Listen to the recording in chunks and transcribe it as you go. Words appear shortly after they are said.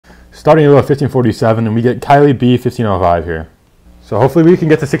starting at 1547, and we get Kylie B 1505 here. So hopefully we can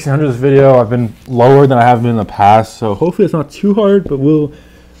get to 1600 this video. I've been lower than I have been in the past, so hopefully it's not too hard, but we'll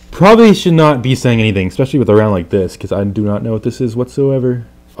probably should not be saying anything, especially with a round like this, because I do not know what this is whatsoever.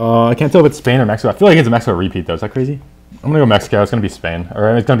 I can't tell if it's Spain or Mexico. I feel like it's a Mexico repeat though. Is that crazy? I'm gonna go Mexico. It's gonna be Spain,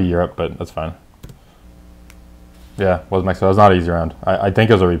 or it's gonna be Europe, but that's fine. Yeah, it was Mexico. It was not an easy round. I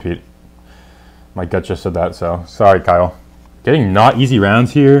think it was a repeat. My gut just said that, so sorry, Kyle. Getting not easy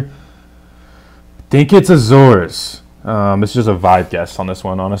rounds here. Think it's Azores. It's just a vibe guess on this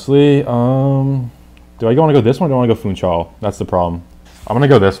one, honestly. Do I want to go this one or do I want to go Funchal? That's the problem. I'm going to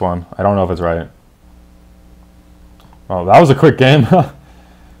go this one. I don't know if it's right. Oh, that was a quick game.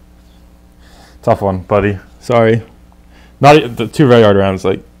 Tough one, buddy. Sorry. Not the 2 very hard rounds.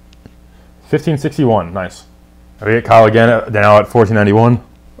 Like 1561. Nice. We get Kyle again now at 1491.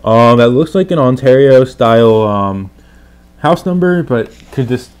 That looks like an Ontario style house number, but could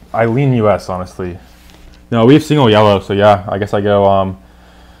this... I lean US, honestly. No, we have single yellow, so yeah, I guess I go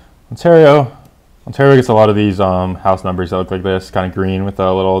Ontario. Ontario gets a lot of these house numbers that look like this, kind of green with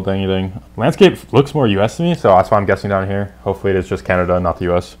a little dingy thing. Landscape looks more US to me, so that's why I'm guessing down here. Hopefully it is just Canada, not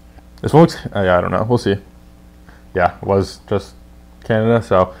the US. This one looks... yeah, I don't know. We'll see. Yeah, it was just Canada,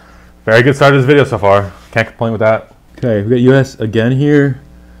 so very good start to this video so far. Can't complain with that. Okay, we got US again here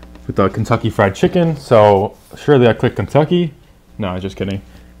with the Kentucky Fried Chicken, so surely I click Kentucky. No, just kidding.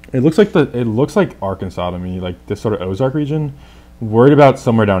 It looks like Arkansas to me, like this sort of Ozark region. Worried about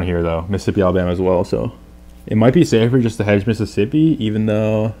somewhere down here though, Mississippi, Alabama as well. So it might be safer just to hedge Mississippi, even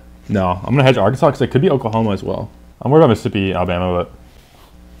though no, I'm gonna hedge Arkansas because it could be Oklahoma as well. I'm worried about Mississippi, Alabama,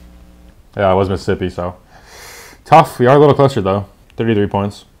 but yeah, it was Mississippi, so tough. We are a little closer though. 33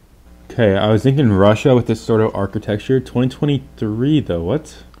 points. Okay, I was thinking Russia with this sort of architecture. 2023 though.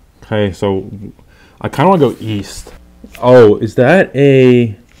 What? Okay, so I kind of want to go east. Oh, is that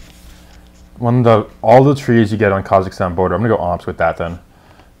a... one of the all the trees you get on Kazakhstan border? I'm gonna go Omsk with that then.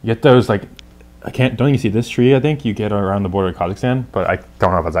 You get those like don't you see this tree? I think you get around the border of Kazakhstan, but I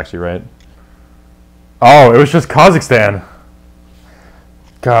don't know if that's actually right. Oh, it was just Kazakhstan.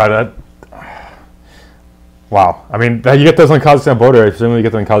 God, wow. I mean, you get those on Kazakhstan border. I presume you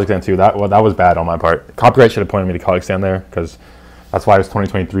get them in Kazakhstan too. That was bad on my part. Copyright should have pointed me to Kazakhstan there because that's why it was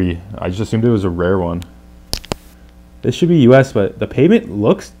 2023. I just assumed it was a rare one. This should be US, but the pavement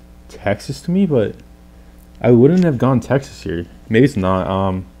looks Texas to me, but I wouldn't have gone Texas here. Maybe it's not.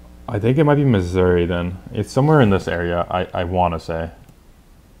 I think it might be Missouri then. It's somewhere in this area, I want to say.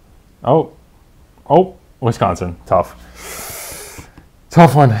 Oh, Wisconsin. Tough.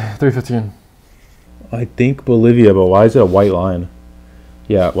 Tough one. 315. I think Bolivia, but why is it a white line?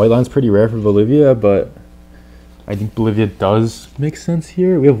 Yeah, white line's pretty rare for Bolivia, but I think Bolivia does make sense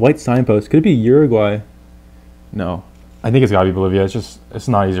here. We have white signposts. Could it be Uruguay? No. I think it's got to be Bolivia. It's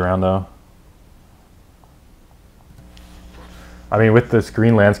not easy around though. I mean, with this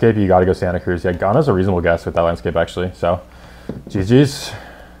green landscape, you got to go Santa Cruz. Yeah, Ghana's a reasonable guess with that landscape actually. So, GG's.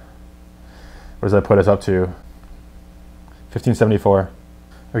 What does that put us up to? 1574.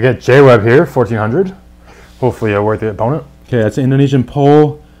 We get Jwebb here, 1400. Hopefully a worthy opponent. Okay, that's an Indonesian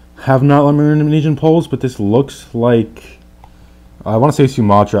pole. Have not learned Indonesian poles, but this looks like... I want to say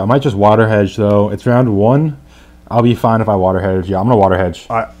Sumatra. I might just water hedge though. It's round 1. I'll be fine if I water hedge. Yeah, I'm going to water hedge.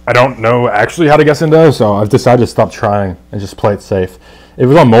 I don't know actually how to guess Indo, so I've decided to stop trying and just play it safe. If it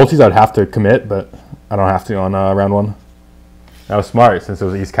was on multis, I'd have to commit, but I don't have to on round 1. That was smart since it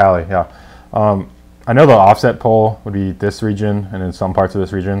was East Cali, yeah. I know the offset pole would be this region and in some parts of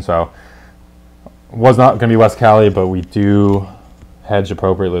this region, so it was not going to be West Cali, but we do hedge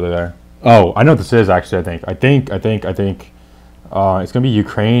appropriately there. Oh, I know what this is actually, I think. It's going to be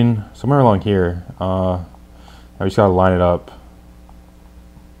Ukraine, somewhere along here. I just gotta line it up.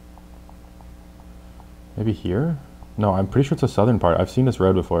 Maybe here? No, I'm pretty sure it's the southern part. I've seen this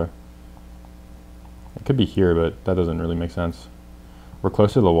road before. It could be here, but that doesn't really make sense. We're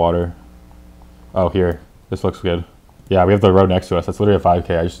close to the water. Oh, here. This looks good. Yeah, we have the road next to us. That's literally a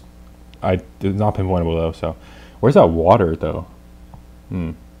 5K. It's not pinpointable though, so. Where's that water though?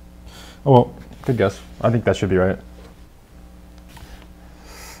 Oh well, good guess. I think that should be right.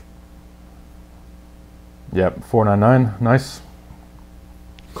 Yep, 499, nice.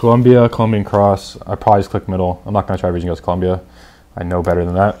 Colombia, Colombian cross. I probably just click middle. I'm not gonna try region goes Colombia. I know better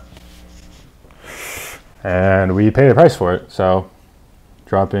than that. And we paid a price for it, so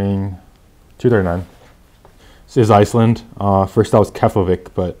dropping 239. This is Iceland. First that was Keflavik,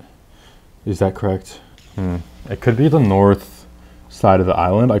 but is that correct? It could be the north side of the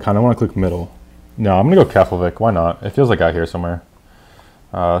island. I kind of want to click middle. No, I'm gonna go Keflavik. Why not? It feels like out here somewhere.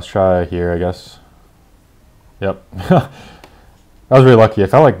 Let's try here, I guess. Yep. That was really lucky. I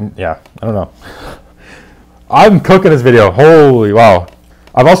felt like, yeah, I don't know. I'm cooking this video. Holy wow.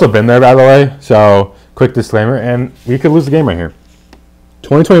 I've also been there, by the way, so quick disclaimer, and we could lose the game right here.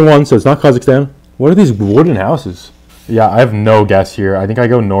 2021, so it's not Kazakhstan. What are these wooden houses? Yeah, I have no guess here. I think I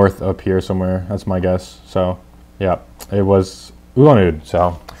go north up here somewhere. That's my guess. So, yeah, it was Ulan-Ude,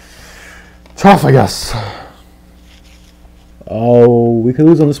 so tough, I guess. Oh, we could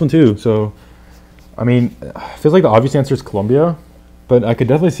lose on this one too. So, I mean, it feels like the obvious answer is Colombia, but I could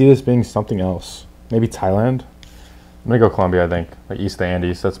definitely see this being something else. Maybe Thailand. I'm gonna go Colombia, I think. Like east of the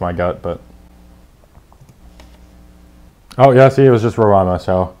Andes, that's my gut, but. Oh yeah, see, it was just Roraima,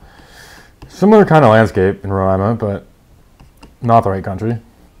 so. Similar kind of landscape in Roraima, but not the right country.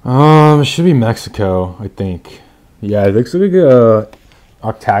 It should be Mexico, I think. Yeah, it looks like a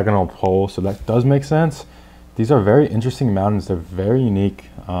octagonal pole, so that does make sense. These are very interesting mountains. They're very unique,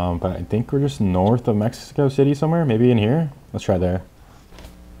 but I think we're just north of Mexico City somewhere. Maybe in here. Let's try there.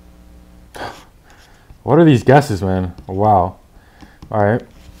 What are these guesses, man? Wow. All right,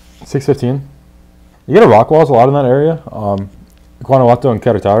 615. You get a rock walls a lot in that area, Guanajuato and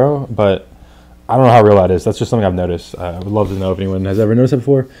Querétaro, but I don't know how real that is. That's just something I've noticed. I would love to know if anyone has ever noticed it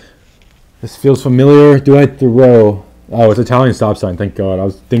before. This feels familiar. Do I throw? Oh, it's Italian stop sign. Thank God. I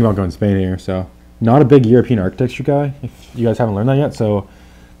was thinking about going to Spain here, so. Not a big European architecture guy, if you guys haven't learned that yet, so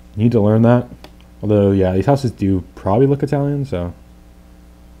you need to learn that. Although, yeah, these houses do probably look Italian, so.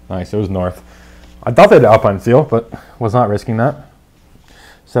 Nice, it was north. I thought they had Alpine feel, but was not risking that.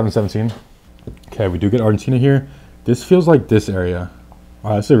 717. Okay, we do get Argentina here. This feels like this area.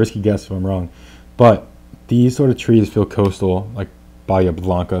 This is a risky guess if I'm wrong. But these sort of trees feel coastal, like Bahia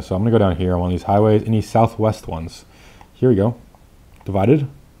Blanca, so I'm going to go down here on one of these highways, any southwest ones. Here we go. Divided?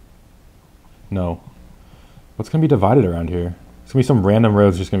 No. What's going to be divided around here? It's going to be some random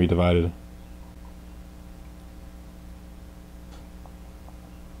roads just going to be divided.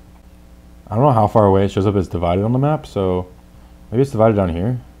 I don't know how far away it shows up as divided on the map, so maybe it's divided down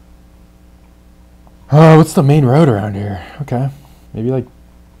here. What's the main road around here? Okay. Maybe like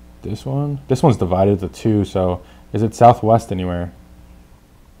this one? This one's divided to two, so is it southwest anywhere?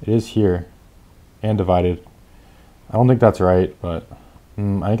 It is here. And divided. I don't think that's right, but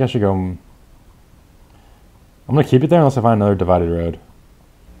I think I should go. I'm going to keep it there unless I find another divided road.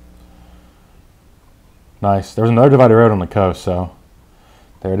 Nice. There was another divided road on the coast, so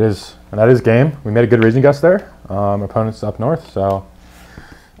there it is. And that is game. We made a good region guess there. Opponents up north, so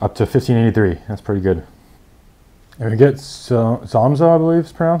up to 1583. That's pretty good. And we get Zsomsza, I believe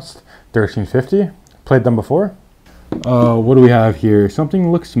it's pronounced. 1350. Played them before. What do we have here?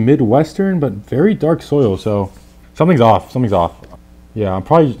 Something looks Midwestern, but very dark soil, so something's off. Something's off. Yeah, I'm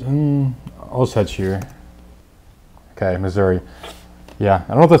probably. I'll just hedge here. Okay, Missouri. Yeah, I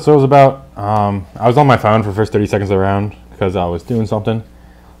don't know what that soil's about. I was on my phone for the first 30 seconds of the round because I was doing something.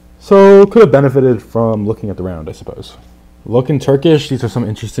 So, could have benefited from looking at the round, I suppose. Looking Turkish, these are some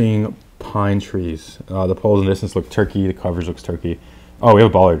interesting pine trees. The poles in the distance look Turkey, the coverage looks Turkey. Oh, we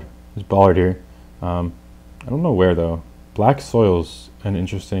have a bollard. There's a bollard here. I don't know where, though. Black soil's an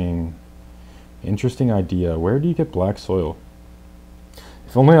interesting idea. Where do you get black soil?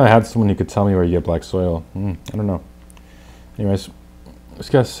 If only I had someone who could tell me where you get black soil. I don't know. Anyways, let's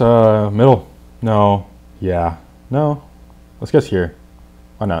guess middle. No. Yeah. No. Let's guess here.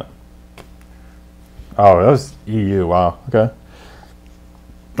 Why not? Oh, that was EU. Wow. Okay.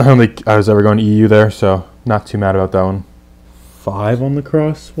 I don't think I was ever going to EU there, so not too mad about that one. 5 on the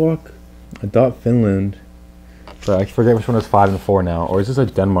crosswalk? I thought Finland, but I forget which one is 5 and 4 now. Or is this a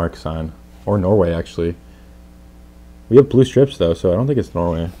Denmark sign? Or Norway, actually. We have blue strips, though, so I don't think it's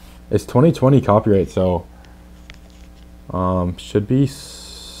Norway. It's 2020 copyright, so should be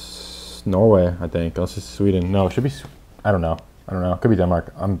Norway, I think. Unless it's Sweden. No, it should be. I don't know. It could be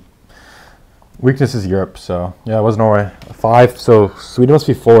Denmark. Weakness is Europe, so yeah, it was Norway. 5, so Sweden must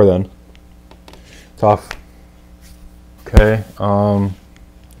be 4 then. Tough. Okay.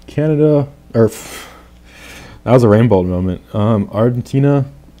 Canada, or that was a rainbow moment. Argentina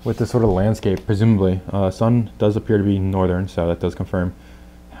with this sort of landscape, presumably. Sun does appear to be northern, so that does confirm.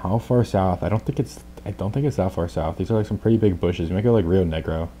 How far south? I don't think it's that far south. These are like some pretty big bushes. You might go like Rio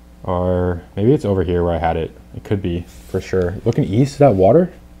Negro. Or maybe it's over here where I had it. It could be, for sure. Looking east, is that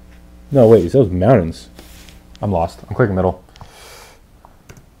water? No, wait, is those mountains? I'm lost. I'm clicking middle.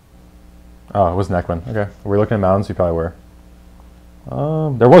 Oh, it was Neckman. Okay. We're looking at mountains, we probably were.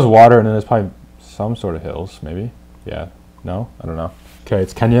 There was water, and then there's probably some sort of hills, maybe. Yeah. No? I don't know. Okay,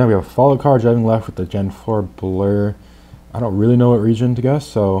 it's Kenya. We have a follow car driving left with the Gen 4 blur. I don't really know what region to guess,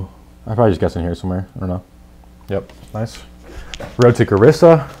 so I'm probably just guessing here somewhere. I don't know. Yep. Nice. Road to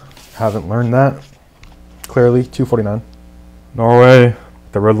Garissa. Haven't learned that. Clearly, 249. Norway,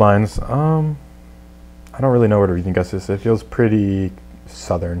 the road lines. I don't really know where to even guess this. It feels pretty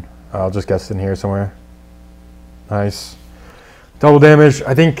southern. I'll just guess in here somewhere. Nice. Double damage.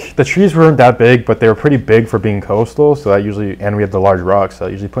 I think the trees weren't that big, but they were pretty big for being coastal. So that usually, and we have the large rocks, so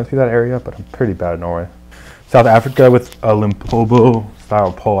that usually puts me that area. But I'm pretty bad at Norway. South Africa with a Limpopo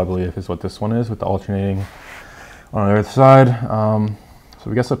style pole, I believe, is what this one is, with the alternating on the other side. So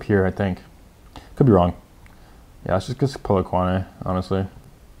we guess up here, I think. Could be wrong. Yeah, let's just guess Polokwane, honestly.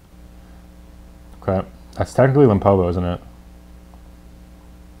 Okay, that's technically Limpopo, isn't it?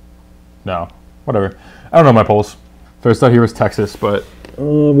 No, whatever. I don't know my polls. First thought here was Texas, but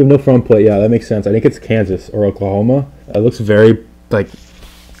we have no front plate. Yeah, that makes sense. I think it's Kansas or Oklahoma. It looks very like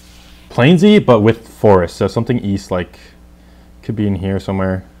plainsy, but with forest. So something east, like could be in here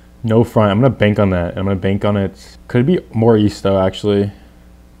somewhere. No front. I'm gonna bank on that. I'm gonna bank on it. Could be more east though, actually.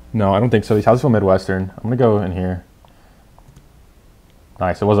 No, I don't think so. These houses feel Midwestern. I'm gonna go in here.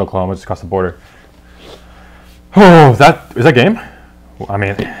 Nice. It was Oklahoma, just across the border. Oh, is that game? I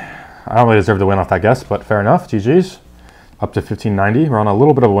mean, I don't really deserve to win off that guess, but fair enough. GG's. Up to 1590. We're on a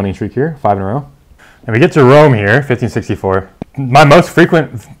little bit of a winning streak here, 5 in a row. And we get Jerome here, 1564. My most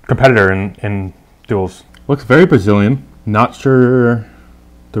frequent competitor in duels. Looks very Brazilian. Not sure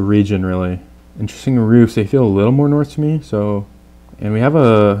the region really. Interesting roofs. They feel a little more north to me. So, and we have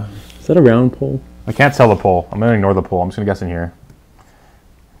a. Is that a round pole? I can't tell the pole. I'm gonna ignore the pole. I'm just gonna guess in here.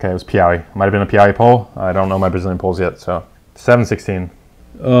 Okay, it was Piauí. Might have been a Piauí pole. I don't know my Brazilian poles yet. So 716.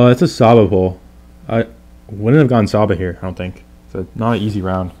 It's a Saba pole. I wouldn't have gone Saba here, I don't think. It's not an easy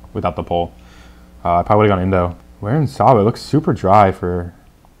round without the pole. I probably would have gone Indo. Where in Saba? It looks super dry for...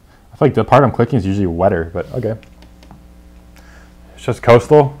 I feel like the part I'm clicking is usually wetter, but okay. It's just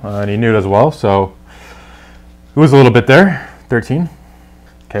coastal, and he knew it as well, so... It was a little bit there. 13.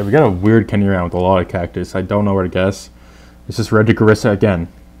 Okay, we got a weird Kenya round with a lot of cactus. I don't know where to guess. It's just red Geoguessr again.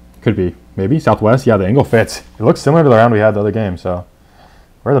 Could be. Maybe? Southwest? Yeah, the angle fits. It looks similar to the round we had the other game, so...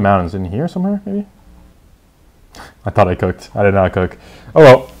 Where are the mountains? In here somewhere, maybe? I thought I cooked. I did not cook. Oh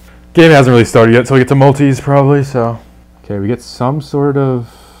well. Game hasn't really started yet, so we get to multis probably, so. Okay, we get some sort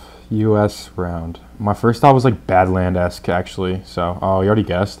of US round. My first thought was like Badland-esque, actually, so. Oh, you already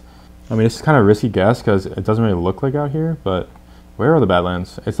guessed. I mean, this is kind of a risky guess because it doesn't really look like out here, but where are the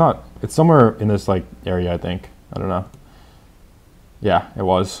Badlands? It's not. It's somewhere in this like area, I think. I don't know. Yeah, it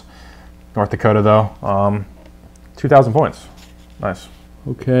was. North Dakota, though. 2,000 points. Nice.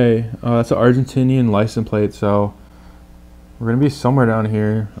 Okay, that's an Argentinian license plate, so we're going to be somewhere down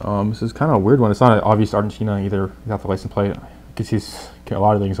here. This is kind of a weird one. It's not an obvious Argentina either without the license plate. I can see a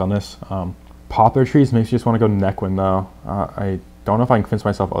lot of things on this. Poplar trees makes you just want to go Nequin, though. I don't know if I can convince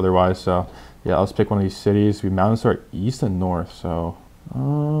myself otherwise, so yeah, let's pick one of these cities. We mountains start east and north, so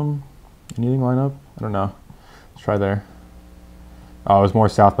anything line up? I don't know. Let's try there. Oh, it was more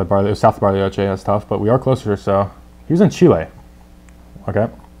south by Barley. It was south of Bariloche. That's tough, but we are closer, so he was in Chile. Okay,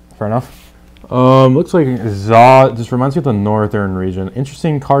 fair enough. Looks like Za just reminds me of the northern region.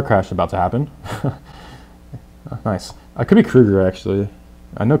 Interesting car crash about to happen. Nice. I could be Kruger, actually.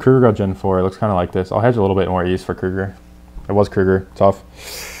 I know Kruger got Gen 4. It looks kind of like this. I'll hedge a little bit more east for Kruger. It was Kruger. Tough.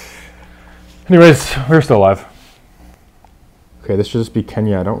 Anyways, we're still alive. Okay, this should just be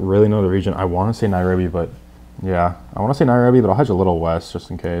Kenya. I don't really know the region. I want to say Nairobi, but yeah. I want to say Nairobi, but I'll hedge a little west just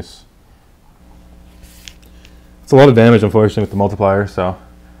in case. It's a lot of damage, unfortunately, with the multiplier, so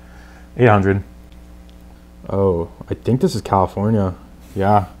 800. Oh, I think this is California.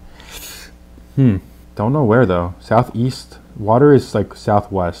 Yeah. Don't know where, though. Southeast. Water is, like,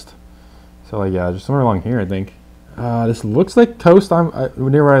 southwest. So, like, yeah, just somewhere along here, I think. This looks like coast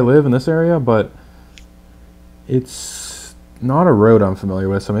near where I live in this area, but it's not a road I'm familiar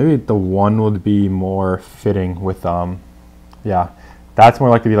with, so maybe the one would be more fitting with, yeah. That's more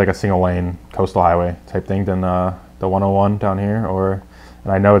likely to be like a single lane coastal highway type thing than the 101 down here,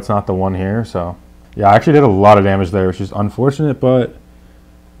 and I know it's not the one here, so yeah, I actually did a lot of damage there, which is unfortunate, but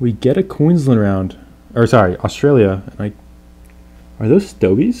we get a Queensland round, or sorry, Australia. And are those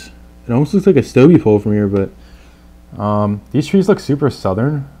Stobies? It almost looks like a Stobie pole from here, but these trees look super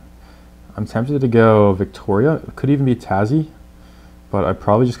southern. I'm tempted to go Victoria. It could even be Tassie, but I'd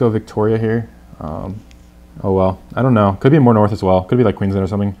probably just go Victoria here. Oh well, I don't know. Could be more north as well. Could be like Queensland or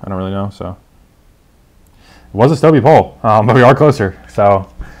something. I don't really know. So it was a Stobie pole, but we are closer. So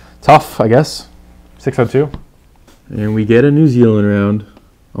tough, I guess. 602. And we get a New Zealand round.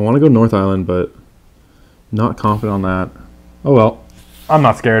 I want to go North Island, but not confident on that. Oh well, I'm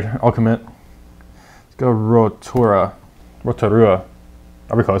not scared. I'll commit. Let's go Rotorua.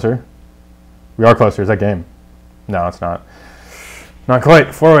 Are we closer? We are closer. Is that game? No, it's not. Not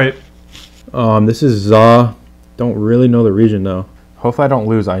quite. 408. This is Za don't really know the region though. Hopefully I don't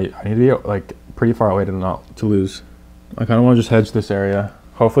lose. I need to be like pretty far away to lose. I kind of want to just hedge this area.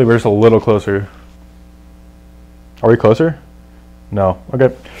 Hopefully we're just a little closer. Are we closer? No.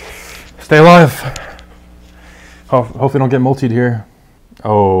 Okay. Stay alive. Hopefully don't get multied here.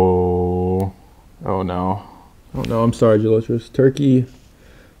 Oh. Oh no. Oh no, I'm sorry, Geoguessr. Turkey.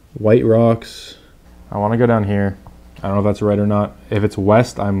 White rocks. I want to go down here. I don't know if that's right or not. If it's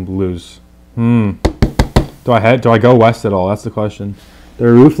west, I'm lose. Do I go west at all? That's the question. The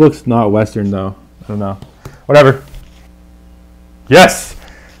roof looks not western though. I don't know. Whatever. Yes!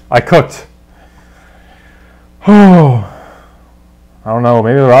 I cooked. Oh. I don't know.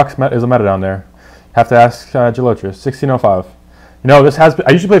 Maybe the rocks is a meta down there. Have to ask Geoguessr. 1605. You know,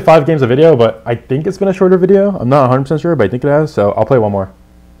 I usually play 5 games a video, but I think it's been a shorter video. I'm not 100% sure, but I think it has, so I'll play one more.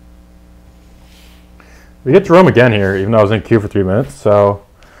 We get Jerome again here, even though I was in queue for 3 minutes, so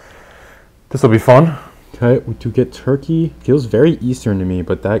this will be fun. Okay, we do get Turkey. Feels very eastern to me,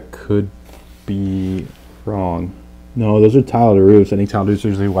 but that could be wrong. No, those are tiled roofs. I think tiled roofs are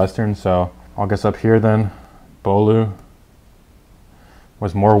usually western, so I'll guess up here then. Bolu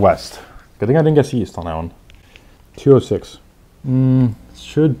was more west. Good thing I didn't guess east on that one. 206.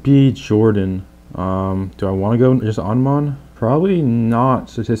 Should be Jordan. Do I want to go just Onmon? Probably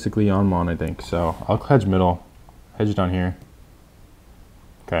not statistically Onmon, I think. So I'll hedge middle. Hedge down here.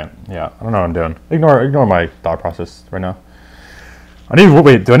 Okay, yeah, I don't know what I'm doing. Ignore my thought process right now.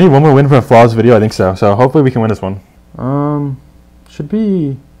 Wait, do I need one more win from a flawless video? I think so. So hopefully we can win this one. Should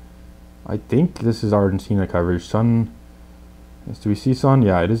be, I think this is Argentina coverage. Sun, do we see sun?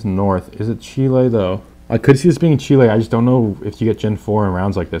 Yeah, it is north. Is it Chile though? I could see this being Chile. I just don't know if you get Gen 4 in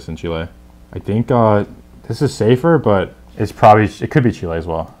rounds like this in Chile. I think this is safer, but it could be Chile as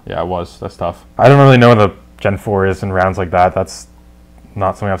well. Yeah, it was. That's tough. I don't really know what the Gen 4 is in rounds like that. That's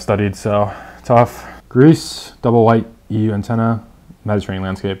not something I've studied, so tough. Greece, double white EU antenna, Mediterranean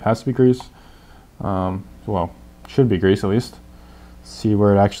landscape. Has to be Greece. Well, should be Greece at least. See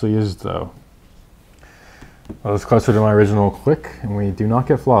where it actually is though. Well, it's closer to my original click, and we do not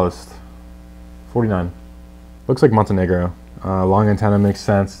get flawless. 49. Looks like Montenegro. Long antenna makes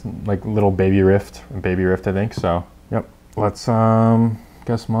sense. Like little baby rift I think. So, yep. Let's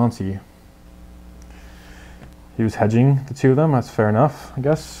guess Monty. He was hedging the two of them. That's fair enough, I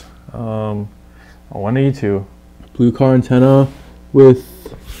guess. 182. Blue car antenna with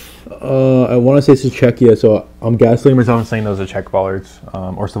I want to say this is Czechia, so I'm gaslighting myself and saying those are Czech bollards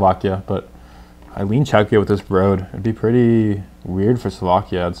or Slovakia, but I lean Czechia with this road. It'd be pretty weird for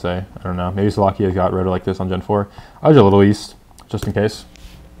Slovakia, I'd say. I don't know. Maybe Slovakia's got road like this on Gen 4. I was a little east, just in case.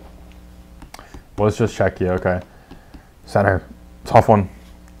 Well, it's just Czechia, okay. Center. Tough one.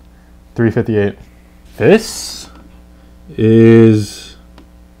 358. This is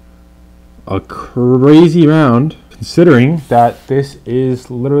a crazy round, considering that this is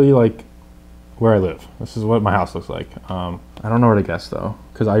literally like where I live. This is what my house looks like. I don't know where to guess though,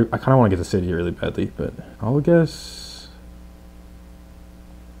 because I kind of want to get the city really badly, but I'll guess.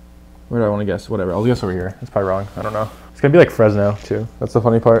 Where do I want to guess? Whatever. I'll guess over here. It's probably wrong. I don't know. It's gonna be like Fresno too. That's the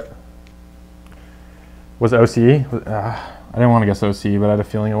funny part. Was it OCE? I didn't want to guess OCE, but I had a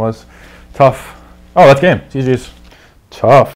feeling it was. Tough. Oh, that's game. GG's. Tough.